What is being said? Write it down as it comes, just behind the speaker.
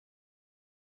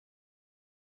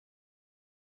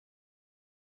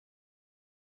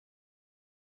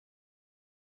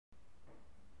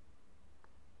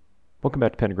Welcome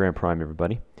back to Pentagramprime,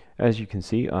 everybody. As you can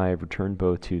see, I've returned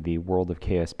both to the world of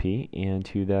KSP and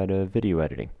to that of video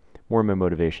editing. More of my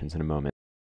motivations in a moment.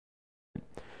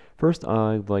 First,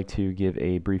 I'd like to give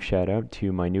a brief shout out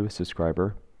to my newest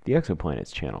subscriber, the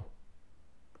Exoplanets channel.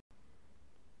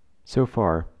 So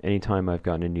far, anytime I've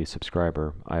gotten a new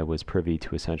subscriber, I was privy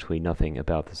to essentially nothing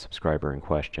about the subscriber in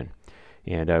question.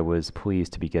 And I was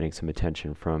pleased to be getting some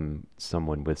attention from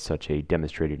someone with such a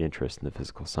demonstrated interest in the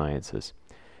physical sciences.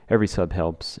 Every sub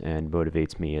helps and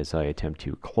motivates me as I attempt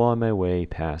to claw my way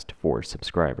past 4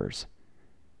 subscribers.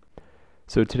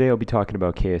 So today I'll be talking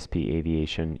about KSP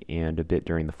Aviation and a bit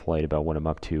during the flight about what I'm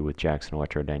up to with Jackson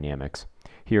Electrodynamics.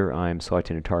 Here I'm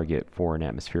selecting a target for an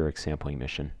atmospheric sampling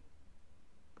mission.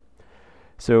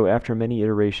 So after many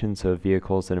iterations of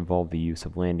vehicles that involved the use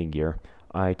of landing gear,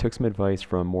 I took some advice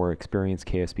from more experienced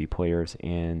KSP players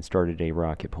and started a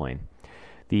rocket plane.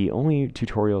 The only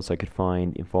tutorials I could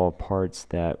find involved parts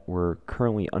that were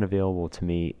currently unavailable to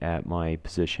me at my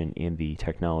position in the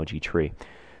technology tree,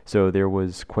 so there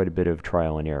was quite a bit of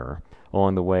trial and error.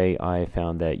 Along the way, I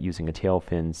found that using a tail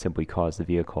fin simply caused the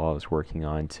vehicle I was working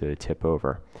on to tip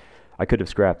over. I could have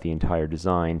scrapped the entire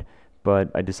design,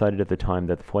 but I decided at the time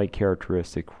that the flight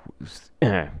characteristics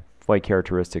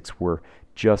were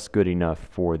just good enough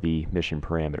for the mission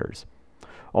parameters.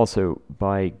 Also,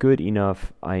 by good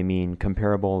enough, I mean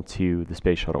comparable to the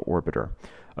Space Shuttle Orbiter,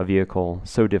 a vehicle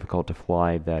so difficult to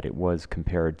fly that it was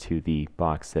compared to the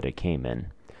box that it came in.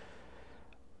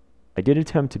 I did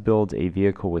attempt to build a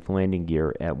vehicle with landing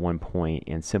gear at one point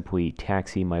and simply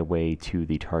taxi my way to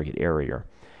the target area.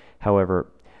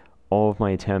 However, all of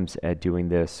my attempts at doing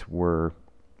this were,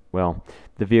 well,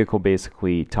 the vehicle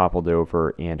basically toppled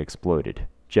over and exploded.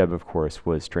 Jeb, of course,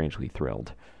 was strangely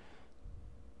thrilled.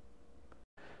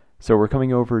 So we're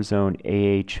coming over zone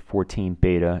AH-14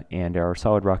 beta, and our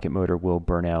solid rocket motor will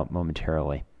burn out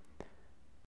momentarily.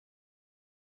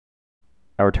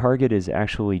 Our target is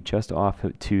actually just off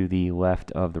to the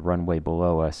left of the runway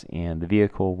below us, and the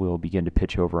vehicle will begin to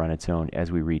pitch over on its own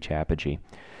as we reach apogee.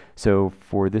 So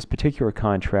for this particular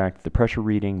contract, the pressure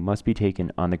reading must be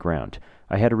taken on the ground.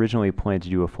 I had originally planned to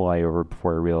do a flyover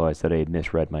before I realized that I had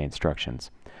misread my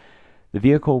instructions. The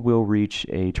vehicle will reach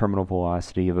a terminal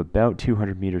velocity of about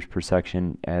 200 meters per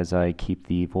second as I keep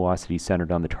the velocity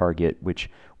centered on the target, which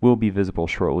will be visible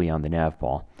shortly on the nav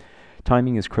ball.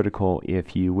 Timing is critical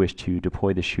if you wish to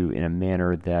deploy the chute in a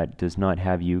manner that does not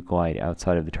have you glide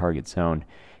outside of the target zone,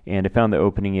 and I found that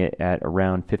opening it at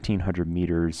around 1500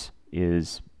 meters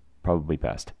is probably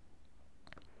best.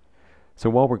 So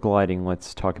while we're gliding,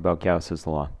 let's talk about Gauss's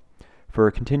law. For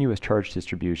a continuous charge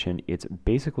distribution, it's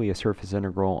basically a surface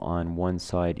integral on one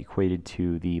side equated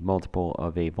to the multiple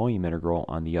of a volume integral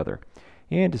on the other.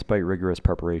 And despite rigorous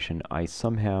preparation, I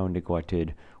somehow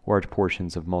neglected large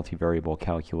portions of multivariable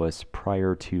calculus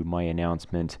prior to my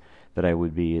announcement that I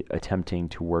would be attempting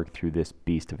to work through this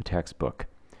beast of a textbook.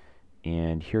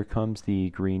 And here comes the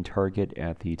green target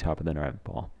at the top of the nav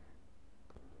ball.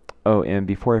 Oh, and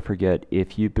before I forget,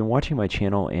 if you've been watching my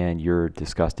channel and you're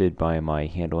disgusted by my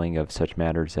handling of such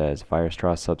matters as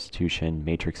Weierstrass substitution,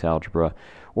 matrix algebra,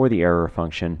 or the error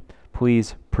function,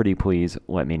 please, pretty please,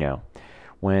 let me know.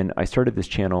 When I started this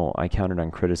channel, I counted on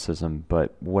criticism,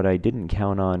 but what I didn't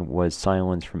count on was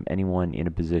silence from anyone in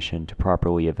a position to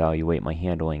properly evaluate my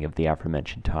handling of the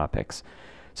aforementioned topics.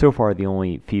 So far, the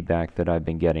only feedback that I've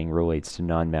been getting relates to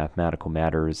non-mathematical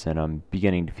matters, and I'm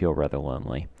beginning to feel rather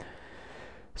lonely.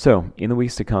 So, in the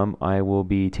weeks to come, I will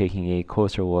be taking a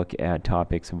closer look at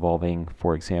topics involving,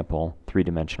 for example,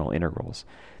 three-dimensional integrals.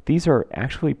 These are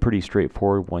actually pretty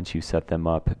straightforward once you set them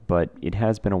up, but it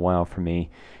has been a while for me,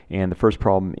 and the first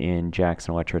problem in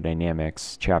Jackson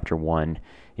Electrodynamics, Chapter 1,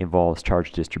 involves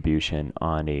charge distribution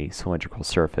on a cylindrical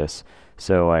surface,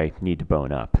 so I need to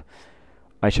bone up.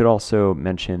 I should also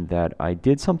mention that I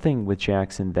did something with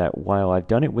Jackson that, while I've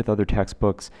done it with other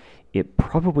textbooks, it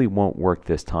probably won't work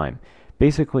this time.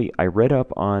 Basically, I read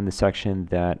up on the section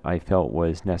that I felt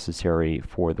was necessary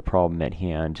for the problem at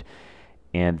hand,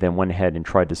 and then went ahead and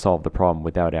tried to solve the problem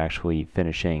without actually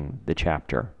finishing the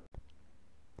chapter.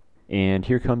 And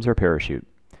here comes our parachute.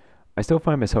 I still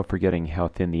find myself forgetting how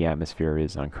thin the atmosphere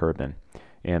is on Kerbin,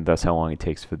 and thus how long it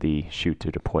takes for the chute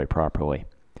to deploy properly.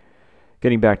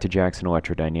 Getting back to Jackson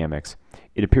Electrodynamics,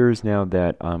 it appears now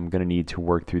that I'm going to need to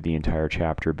work through the entire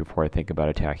chapter before I think about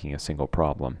attacking a single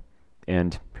problem.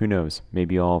 And who knows,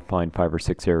 maybe I'll find 5 or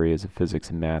 6 areas of physics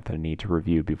and math that I need to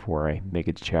review before I make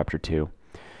it to Chapter 2.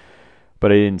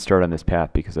 But I didn't start on this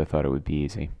path because I thought it would be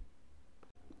easy.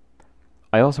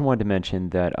 I also wanted to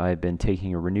mention that I've been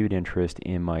taking a renewed interest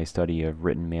in my study of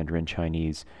written Mandarin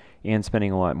Chinese and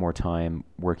spending a lot more time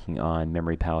working on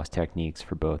memory palace techniques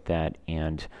for both that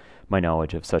and my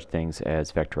knowledge of such things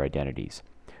as vector identities.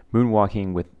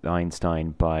 Moonwalking with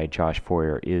Einstein by Josh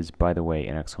Foyer is, by the way,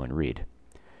 an excellent read.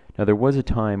 Now, there was a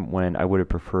time when I would have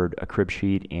preferred a crib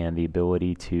sheet and the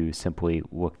ability to simply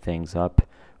look things up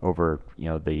over,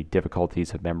 the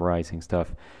difficulties of memorizing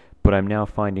stuff, but I'm now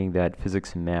finding that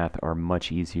physics and math are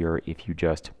much easier if you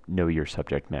just know your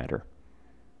subject matter.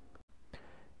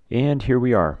 And here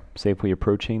we are, safely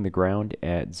approaching the ground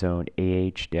at zone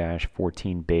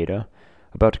AH-14 beta,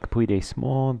 about to complete a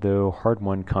small, though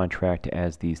hard-won contract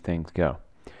as these things go.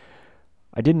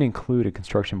 I didn't include a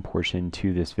construction portion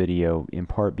to this video, in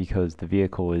part because the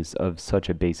vehicle is of such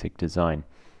a basic design.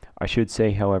 I should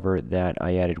say, however, that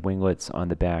I added winglets on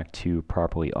the back to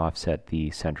properly offset the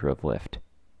center of lift.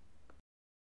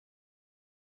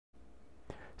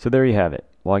 So there you have it.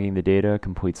 Logging the data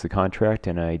completes the contract,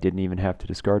 and I didn't even have to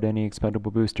discard any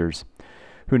expendable boosters.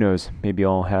 Who knows, maybe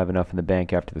I'll have enough in the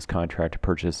bank after this contract to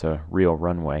purchase a real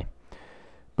runway.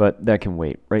 But that can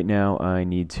wait. Right now, I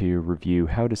need to review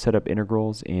how to set up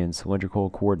integrals in cylindrical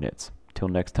coordinates. Till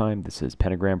next time, this is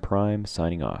Pentagramprime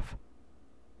signing off.